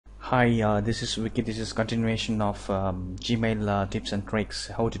Hi, this is Vicky. This is continuation of Gmail tips and tricks,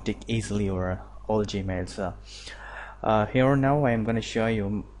 how to dig easily over all Gmails. Here now I am going to show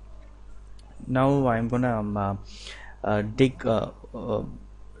you. Now I am going to dig to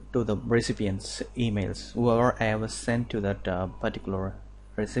the recipient's emails. Whoever I have sent to that particular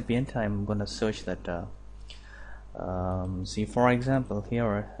recipient, I am going to search that. See, for example,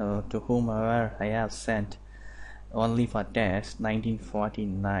 here to whomever I have sent only for test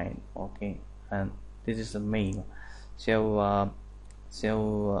 1949. Okay, and this is the mail. So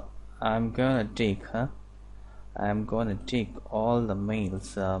I'm gonna take all the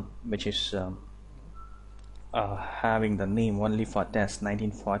mails which is having the name only for test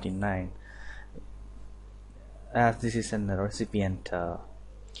 1949, as this is in the recipient.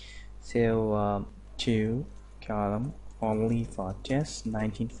 To column only for test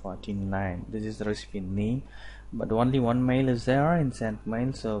 1949, this is the recipient name, but only one mail is there in sent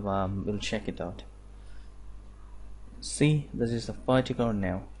mail, so we'll check it out. See, this is the particular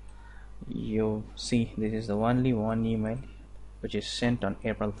now. You see, this is the only one email which is sent on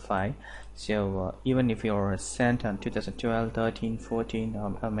April 5. So even if you're sent on 2012, 13,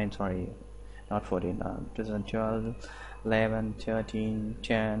 14, I mean sorry, not 14, 2012, 11, 13,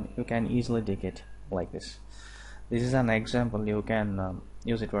 10, you can easily dig it like this. This is an example. You can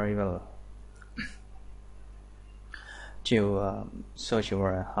use it very well to search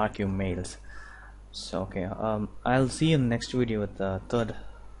your archive mails. So okay, I'll see you in the next video with the third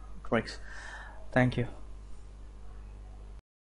tricks. Thank you.